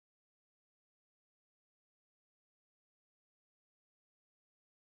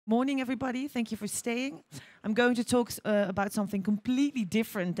morning, everybody. Thank you for staying. I'm going to talk about something completely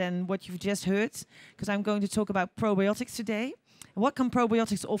different than what you've just heard, because I'm going to talk about probiotics today. What can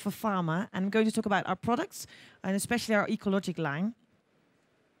probiotics offer pharma? And I'm going to talk about our products, and especially our Ecologic line.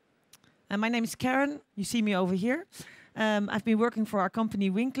 My name is Karen. You see me over here. I've been working for our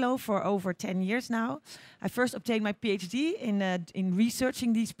company Winklo for over 10 years now. I first obtained my PhD in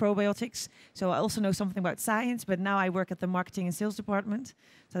researching these probiotics, so I also know something about science, but now I work at the marketing and sales department,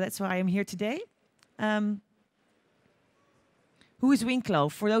 so that's why I'm here today. Who is Winklo?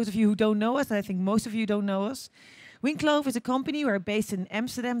 For those of you who don't know us, and I think most of you don't know us, Winklo is a company. We're based in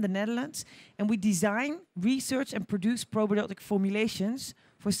Amsterdam, the Netherlands, and we design, research and produce probiotic formulations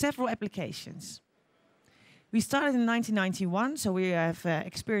for several applications. We started in 1991, so we have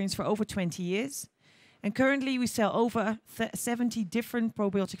experience for over 20 years. And currently we sell over 70 different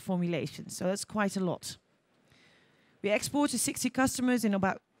probiotic formulations, so that's quite a lot. We export to 60 customers in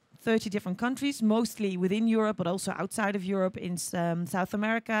about 30 different countries, mostly within Europe, but also outside of Europe, in South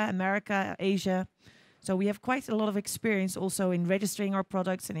America, America, Asia. So we have quite a lot of experience also in registering our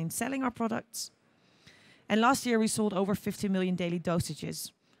products and in selling our products. And last year we sold over 50 million daily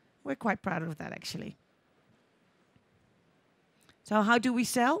dosages. We're quite proud of that, actually. So how do we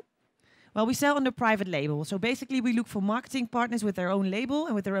sell? Well, we sell under private label. So basically we look for marketing partners with their own label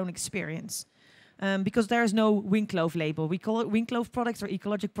and with their own experience. Because there is no Winklo label. We call it Winklo products or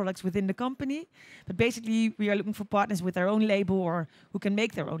Ecologic products within the company. But basically we are looking for partners with their own label or who can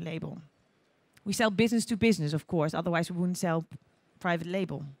make their own label. We sell business to business, of course. Otherwise we wouldn't sell private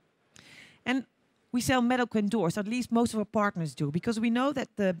label. And we sell medical indoors, at least most of our partners do, because we know that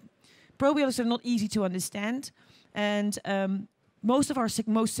the probiotics are not easy to understand. And most of our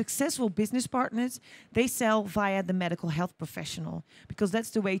most successful business partners, they sell via the medical health professional, because that's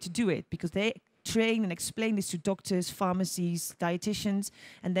the way to do it, because they train and explain this to doctors, pharmacies, dietitians,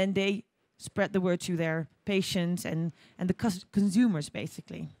 and then they spread the word to their patients and the consumers,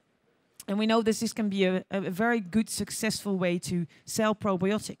 basically. And we know this can be a very good, successful way to sell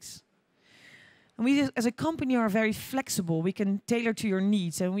probiotics. And we, as a company, are very flexible. We can tailor to your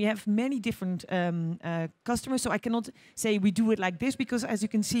needs, and we have many different customers. So I cannot say we do it like this, because as you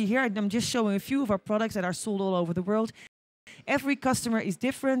can see here, I'm just showing a few of our products that are sold all over the world. Every customer is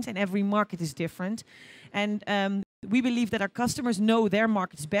different, and every market is different. And we believe that our customers know their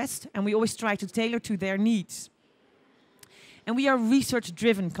markets best, and we always try to tailor to their needs. And we are a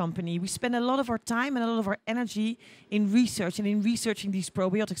research-driven company. We spend a lot of our time and a lot of our energy in research and in researching these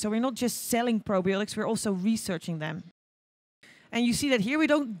probiotics. So we're not just selling probiotics, we're also researching them. And you see that here we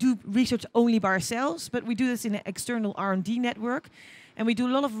don't do research only by ourselves, but we do this in an external R&D network. And we do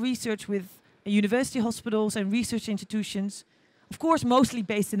a lot of research with university hospitals and research institutions. Of course, mostly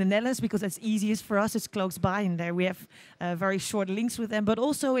based in the Netherlands, because that's easiest for us. It's close by, and there we have very short links with them. But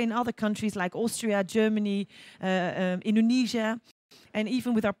also in other countries like Austria, Germany, Indonesia. And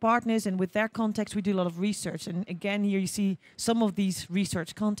even with our partners and with their contacts, we do a lot of research. And again, here you see some of these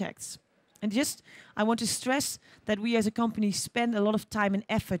research contacts. And I want to stress that we as a company spend a lot of time and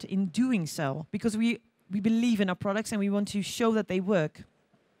effort in doing so, because we believe in our products and we want to show that they work.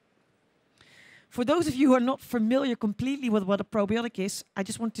 For those of you who are not familiar completely with what a probiotic is, I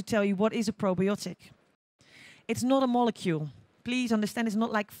just want to tell you what is a probiotic. It's not a molecule. Please understand, it's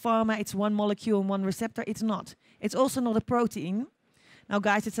not like pharma, it's one molecule and one receptor. It's not. It's also not a protein. Now,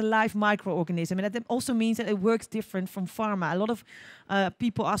 guys, it's a live microorganism, and that also means that it works different from pharma. A lot of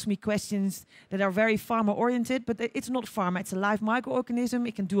people ask me questions that are very pharma-oriented, but it's not pharma. It's a live microorganism.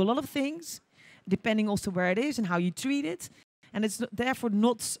 It can do a lot of things, depending also where it is and how you treat it. And it's therefore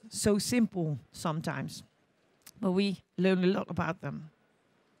not so simple sometimes. But we learn a lot about them.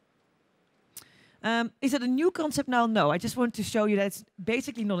 Is it a new concept now? No, I just want to show you that it's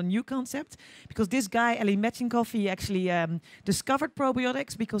basically not a new concept, because this guy, Eli Metchnikoff, he actually discovered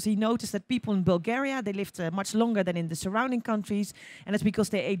probiotics because he noticed that people in Bulgaria, they lived much longer than in the surrounding countries, and it's because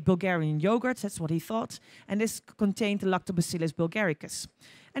they ate Bulgarian yogurts, that's what he thought, and this contained the Lactobacillus bulgaricus.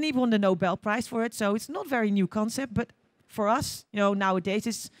 And he won the Nobel Prize for it, so it's not a very new concept, but for us,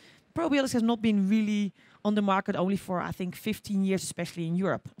 nowadays, probiotics has not been really on the market only for, I think, 15 years, especially in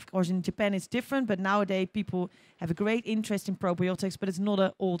Europe. Of course, in Japan it's different, but nowadays people have a great interest in probiotics, but it's not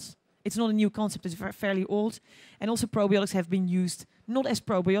a new concept, it's fairly old. And also probiotics have been used, not as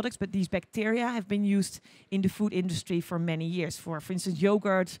probiotics, but these bacteria have been used in the food industry for many years. For instance,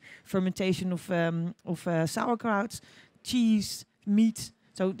 yogurt, fermentation of sauerkraut, cheese, meat.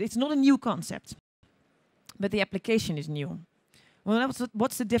 So it's not a new concept. But the application is new. Well,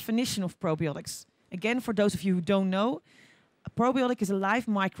 what's the definition of probiotics? Again, for those of you who don't know, A probiotic is a live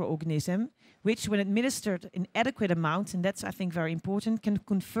microorganism which, when administered in adequate amount, and that's, I think, very important, can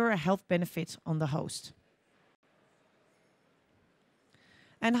confer a health benefit on the host.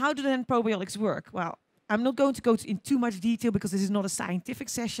 And how do then probiotics work? Well, I'm not going to go in too much detail because this is not a scientific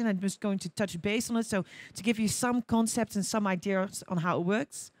session. I'm just going to touch base on it, so to give you some concepts and some ideas on how it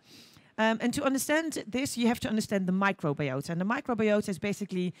works. And to understand this, you have to understand the microbiota. And the microbiota is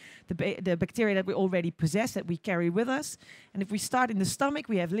basically the bacteria that we already possess, that we carry with us. And if we start in the stomach,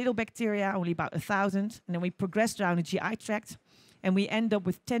 we have little bacteria, only about 1,000. And then we progress down the GI tract, and we end up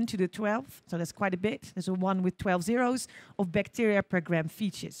with 10 to the 12. So that's quite a bit. There's a 1 with 12 zeros of bacteria per gram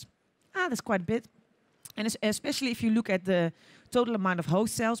features. That's quite a bit. And especially if you look at the total amount of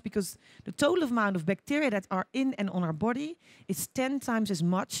host cells, because the total amount of bacteria that are in and on our body is 10 times as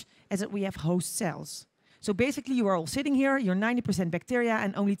much as that we have host cells. So basically, you are all sitting here, you're 90% bacteria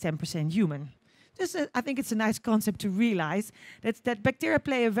and only 10% human. Just, I think it's a nice concept to realize that bacteria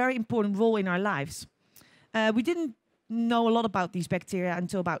play a very important role in our lives. We didn't know a lot about these bacteria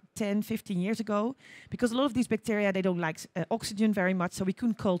until about 10, 15 years ago, because a lot of these bacteria, they don't like oxygen very much, so we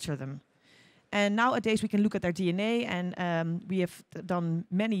couldn't culture them. And nowadays we can look at their DNA, and we have done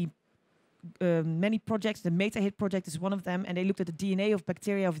many projects. The MetaHit project is one of them, and they looked at the DNA of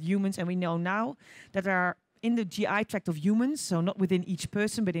bacteria of humans, and we know now that there are in the GI tract of humans, so not within each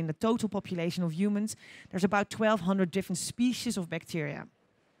person, but in the total population of humans, there's about 1,200 different species of bacteria.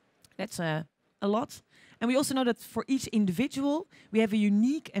 That's a lot. And we also know that for each individual, we have a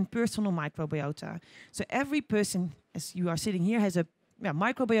unique and personal microbiota. So every person, as you are sitting here, has a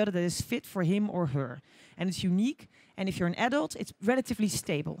microbiota that is fit for him or her. And it's unique. And if you're an adult, it's relatively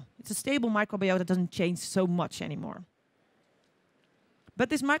stable. It's a stable microbiota that doesn't change so much anymore. But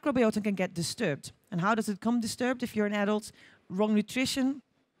this microbiota can get disturbed. And how does it come disturbed if you're an adult? Wrong nutrition.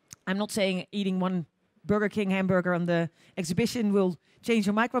 I'm not saying eating one Burger King hamburger on the exhibition will change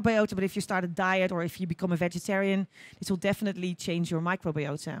your microbiota, but if you start a diet or if you become a vegetarian, this will definitely change your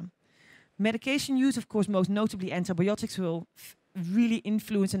microbiota. Medication use, of course, most notably antibiotics, will really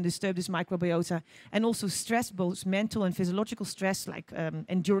influence and disturb this microbiota. And also stress, both mental and physiological stress, like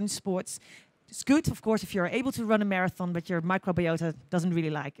endurance sports. It's good, of course, if you're able to run a marathon, but your microbiota doesn't really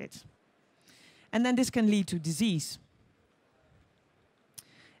like it. And then this can lead to disease.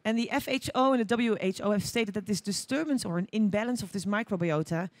 And the FHO and the WHO have stated that this disturbance or an imbalance of this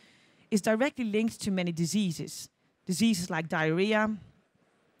microbiota is directly linked to many diseases. Diseases like diarrhea,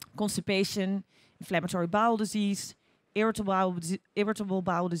 constipation, inflammatory bowel disease, irritable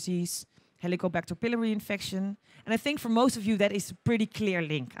bowel disease, Helicobacter pylori infection. And I think for most of you that is a pretty clear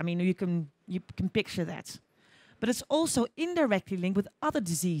link. I mean, you can picture that. But it's also indirectly linked with other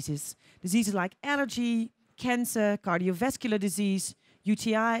diseases. Diseases like allergy, cancer, cardiovascular disease,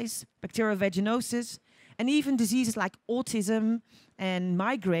 UTIs, bacterial vaginosis, and even diseases like autism and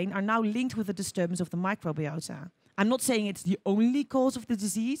migraine are now linked with the disturbance of the microbiota. I'm not saying it's the only cause of the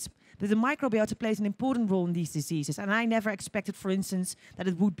disease, but the microbiota plays an important role in these diseases. And I never expected, for instance, that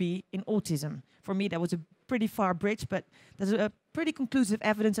it would be in autism. For me, that was a pretty far bridge, but there's a pretty conclusive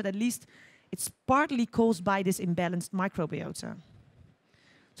evidence that at least it's partly caused by this imbalanced microbiota.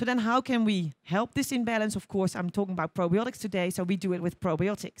 So then how can we help this imbalance? Of course, I'm talking about probiotics today, so we do it with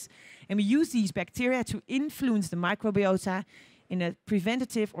probiotics. And we use these bacteria to influence the microbiota in a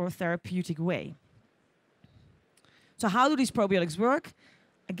preventative or therapeutic way. So how do these probiotics work?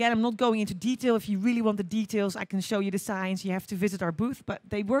 Again, I'm not going into detail. If you really want the details, I can show you the science. You have to visit our booth, but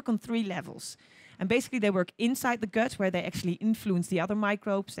they work on 3 levels. And basically, they work inside the gut, where they actually influence the other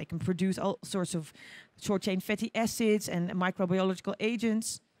microbes. They can produce all sorts of short-chain fatty acids and microbiological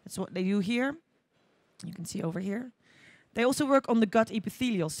agents. That's what they do here. You can see over here. They also work on the gut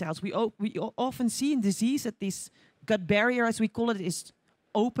epithelial cells. We often see in disease that this gut barrier, as we call it, is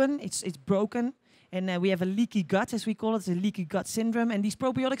open. It's broken. And we have a leaky gut, as we call it. It's a leaky gut syndrome. And these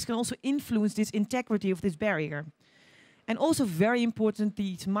probiotics can also influence this integrity of this barrier. And also very important,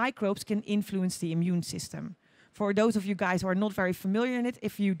 these microbes can influence the immune system. For those of you guys who are not very familiar in it,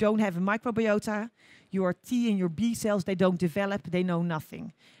 if you don't have a microbiota, your T and your B cells, they don't develop, they know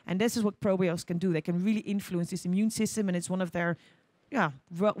nothing. And this is what probiotics can do. They can really influence this immune system, and it's one of their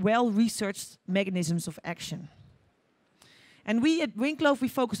well-researched mechanisms of action. And we at Winklow, we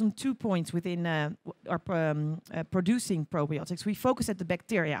focus on 2 points within our producing probiotics. We focus at the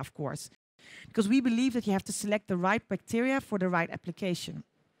bacteria, of course, because we believe that you have to select the right bacteria for the right application.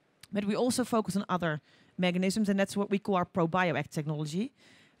 But we also focus on other mechanisms, and that's what we call our probiotic technology.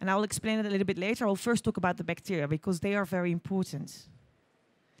 And I will explain it a little bit later. I'll first talk about the bacteria, because they are very important.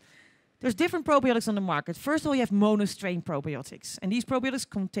 There's different probiotics on the market. First of all, you have monostrain probiotics. And these probiotics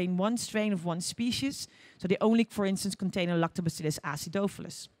contain one strain of one species. So they only, for instance, contain a Lactobacillus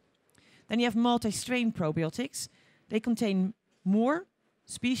acidophilus. Then you have multi-strain probiotics. They contain more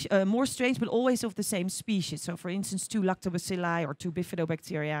strains, but always of the same species. So for instance, 2 lactobacilli or 2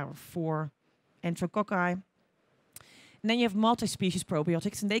 bifidobacteria or 4 enterococci. And then you have multi-species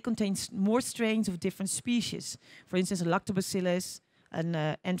probiotics, and they contain more strains of different species. For instance, a lactobacillus,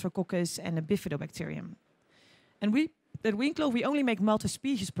 an enterococcus, and a bifidobacterium. And we, at Winclove, we only make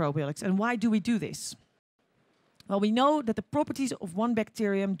multi-species probiotics. And why do we do this? Well, we know that the properties of one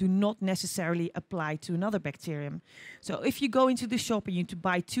bacterium do not necessarily apply to another bacterium. So if you go into the shop and you to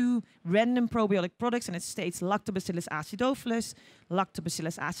buy 2 random probiotic products and it states Lactobacillus acidophilus,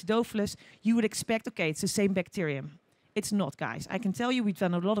 you would expect, okay, it's the same bacterium. It's not, guys. I can tell you we've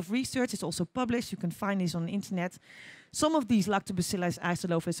done a lot of research. It's also published. You can find this on the internet. Some of these Lactobacillus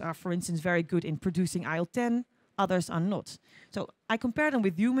acidophilus are, for instance, very good in producing IL-10. Others are not. So I compare them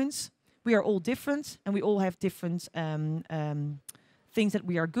with humans. We are all different, and we all have different things that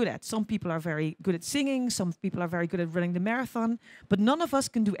we are good at. Some people are very good at singing. Some people are very good at running the marathon. But none of us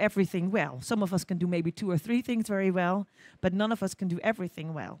can do everything well. Some of us can do maybe 2 or 3 things very well, but none of us can do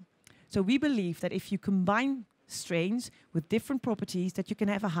everything well. So we believe that if you combine strains with different properties, that you can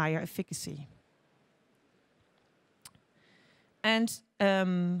have a higher efficacy. And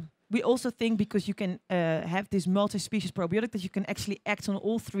we also think, because you can have this multi-species probiotic, that you can actually act on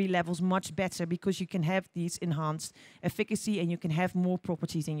all 3 levels much better, because you can have these enhanced efficacy and you can have more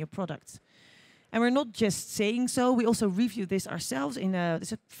properties in your product. And we're not just saying so, we also reviewed this ourselves in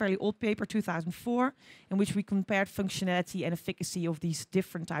this is a fairly old paper, 2004, in which we compared functionality and efficacy of these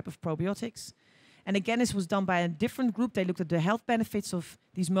different type of probiotics. And again, this was done by a different group. They looked at the health benefits of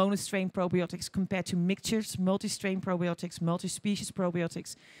these monostrain probiotics compared to mixtures, multi-strain probiotics, multi-species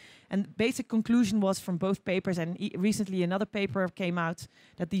probiotics. And basic conclusion was from both papers, and recently another paper came out,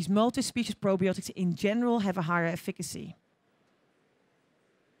 that these multi-species probiotics in general have a higher efficacy.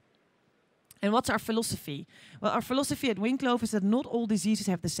 And what's our philosophy? Well, our philosophy at Winclove is that not all diseases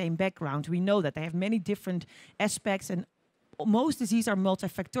have the same background. We know that they have many different aspects, and most diseases are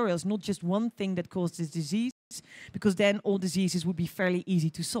multifactorial. It's not just one thing that causes disease, because then all diseases would be fairly easy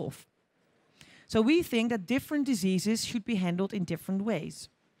to solve. So we think that different diseases should be handled in different ways.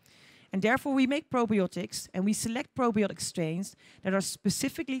 And therefore we make probiotics, and we select probiotic strains that are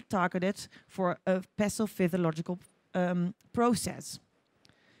specifically targeted for a pathophysiological process.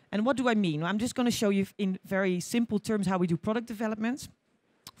 And what do I mean? Well, I'm just going to show you in very simple terms how we do product development.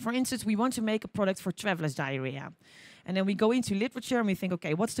 For instance, we want to make a product for traveler's diarrhea. And then we go into literature and we think,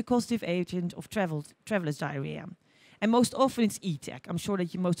 okay, what's the causative agent of traveler's diarrhea? And most often it's ETEC. I'm sure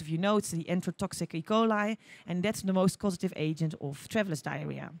that most of you know it's the enterotoxic E. coli, and that's the most causative agent of traveler's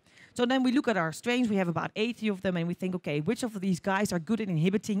diarrhea. So then we look at our strains, we have about 80 of them, and we think, okay, which of these guys are good at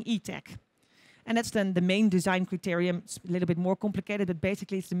inhibiting ETEC? And that's then the main design criterion. It's a little bit more complicated, but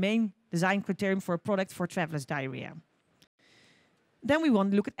basically it's the main design criterion for a product for traveler's diarrhea. Then we want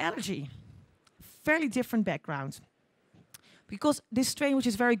to look at allergy. Fairly different background. Because this strain, which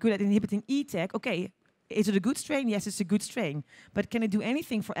is very good at inhibiting ETEC, okay, is it a good strain? Yes, it's a good strain. But can it do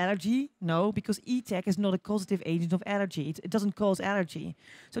anything for allergy? No, because ETEC is not a causative agent of allergy. It doesn't cause allergy.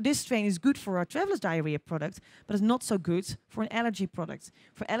 So this strain is good for our traveler's diarrhea product, but it's not so good for an allergy product.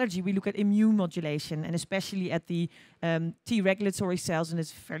 For allergy, we look at immune modulation, and especially at the T regulatory cells, and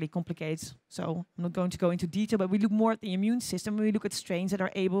it's fairly complicated. So I'm not going to go into detail, but we look more at the immune system, and we look at strains that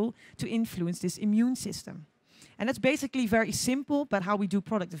are able to influence this immune system. And that's basically very simple, but how we do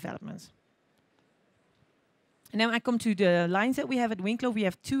product development. And then I come to the lines that we have at Winclove. We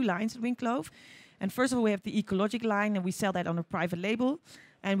have 2 lines at Winclove. And first of all, we have the Ecologic line, and we sell that on a private label.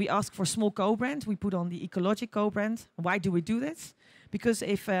 And we ask for a small co-brand. We put on the Ecologic co-brand. Why do we do this? Because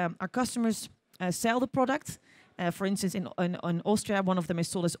if our customers sell the product, for instance, in Austria, one of them is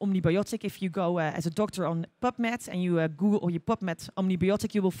sold as omnibiotic. If you go as a doctor on PubMed and you Google or you PubMed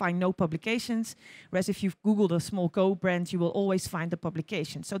omnibiotic, you will find no publications. Whereas if you've Googled a small co-brand, you will always find the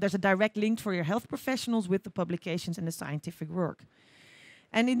publication. So there's a direct link for your health professionals with the publications and the scientific work.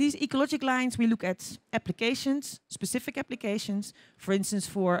 And in these Ecologic lines, we look at applications, specific applications, for instance,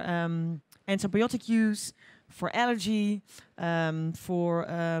 for antibiotic use, for allergy, for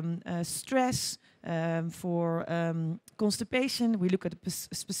stress, for constipation. We look at a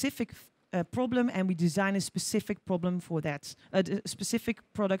specific problem, and we design a specific problem for that, a specific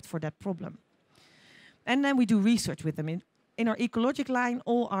product for that problem. And then we do research with them. In our Ecologic line,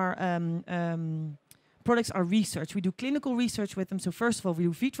 all our products are research. We do clinical research with them. So first of all, we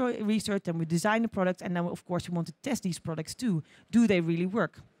do vitro research, then we design the product, and then of course we want to test these products too. Do they really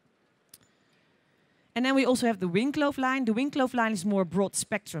work? And then we also have the Winclove line. The Winclove line is more broad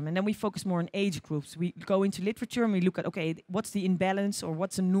spectrum, and then we focus more on age groups. We go into literature and we look at, okay, what's the imbalance, or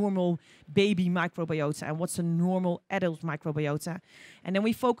what's a normal baby microbiota, and what's a normal adult microbiota. And then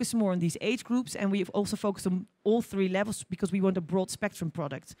we focus more on these age groups, and we also focus on all 3 levels because we want a broad spectrum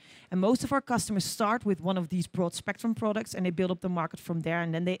product. And most of our customers start with one of these broad spectrum products, and they build up the market from there,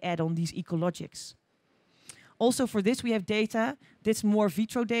 and then they add on these Ecologics. Also for this, we have data. This more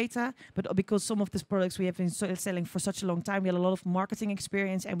vitro data, but because some of these products we have been selling for such a long time, we have a lot of marketing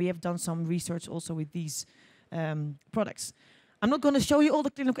experience, and we have done some research also with these products. I'm not going to show you all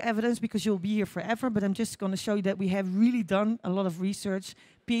the clinical evidence because you'll be here forever, but I'm just going to show you that we have really done a lot of research,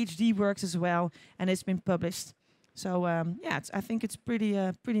 PhD works as well, and it's been published. So yeah, I think it's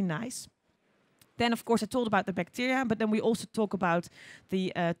pretty nice. Then, of course, I told about the bacteria, but then we also talk about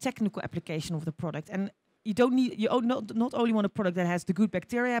the technical application of the product. And you don't need, not only want a product that has the good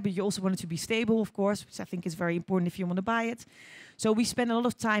bacteria, but you also want it to be stable, of course, which I think is very important if you want to buy it. So we spend a lot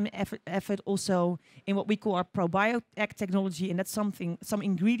of time and effort also in what we call our probiotic technology, and that's some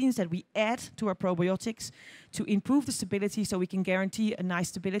ingredients that we add to our probiotics to improve the stability, so we can guarantee a nice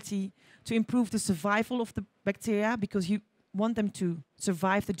stability, to improve the survival of the bacteria, because you want them to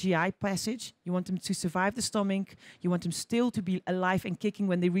survive the GI passage, you want them to survive the stomach, you want them still to be alive and kicking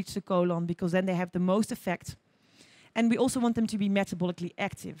when they reach the colon, because then they have the most effect. And we also want them to be metabolically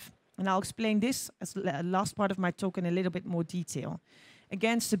active. And I'll explain this as the last part of my talk in a little bit more detail.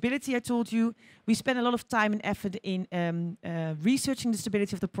 Again, stability, I told you, we spend a lot of time and effort in researching the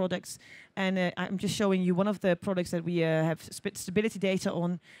stability of the products. And I'm just showing you one of the products that we have stability data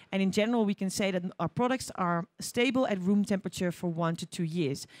on. And in general, we can say that our products are stable at room temperature for 1 to 2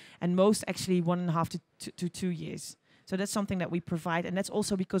 years. And most actually 1.5 to 2 years. So that's something that we provide. And that's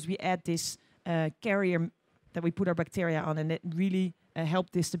also because we add this carrier that we put our bacteria on, and it really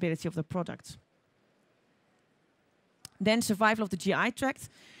helps the stability of the product. Then survival of the GI tract.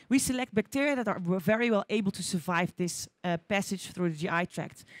 We select bacteria that are very well able to survive this passage through the GI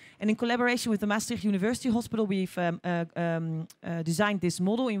tract. And in collaboration with the Maastricht University Hospital, we've designed this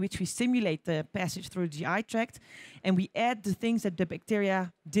model in which we simulate the passage through the GI tract, and we add the things that the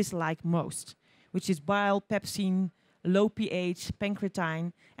bacteria dislike most, which is bile, pepsine, low pH,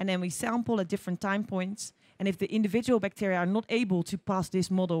 pancreatine, and then we sample at different time points. And if the individual bacteria are not able to pass this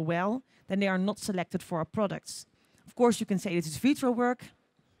model well, then they are not selected for our products. Of course, you can say this is vitro work.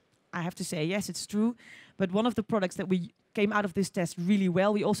 I have to say, yes, it's true. But one of the products that we came out of this test really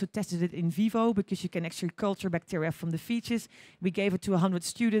well, we also tested it in vivo, because you can actually culture bacteria from the feces. We gave it to 100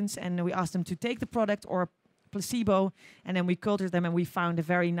 students, and we asked them to take the product or placebo, and then we cultured them, and we found a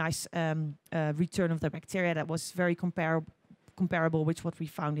very nice return of the bacteria that was very comparable with what we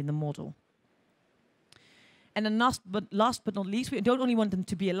found in the model. And then last but not least, we don't only want them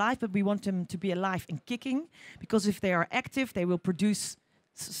to be alive, but we want them to be alive and kicking, because if they are active, they will produce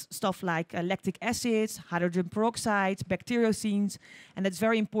stuff like lactic acids, hydrogen peroxide, bacteriocins, and that's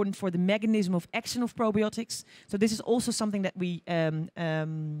very important for the mechanism of action of probiotics. So this is also something that we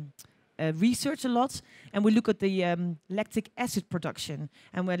research a lot, and we look at the lactic acid production.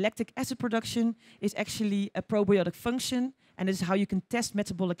 And where lactic acid production is actually a probiotic function, and this is how you can test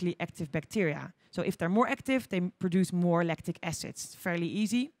metabolically active bacteria. So if they're more active, they produce more lactic acids. It's fairly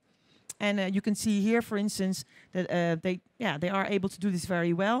easy. And you can see here, for instance, that they are able to do this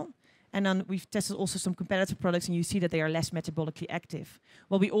very well. And then we've tested also some competitive products, and you see that they are less metabolically active.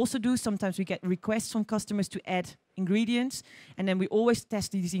 What we also do, sometimes we get requests from customers to add ingredients, and then we always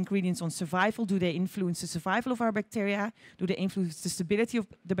test these ingredients on survival. Do they influence the survival of our bacteria? Do they influence the stability of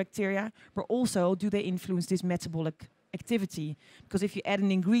the bacteria? But also, do they influence this metabolic activity? Because if you add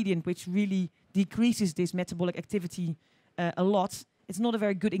an ingredient which really decreases this metabolic activity a lot, it's not a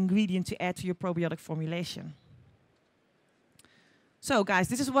very good ingredient to add to your probiotic formulation. So guys,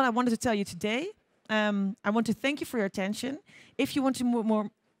 this is what I wanted to tell you today. I want to thank you for your attention. If you want to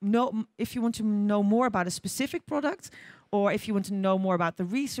know more about a specific product, or if you want to know more about the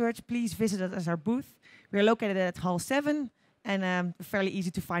research, please visit us at our booth. We are located at Hall 7, and fairly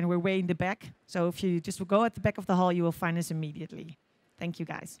easy to find. We're way in the back. So if you just go at the back of the hall, you will find us immediately. Thank you,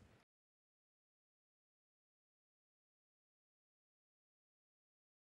 guys.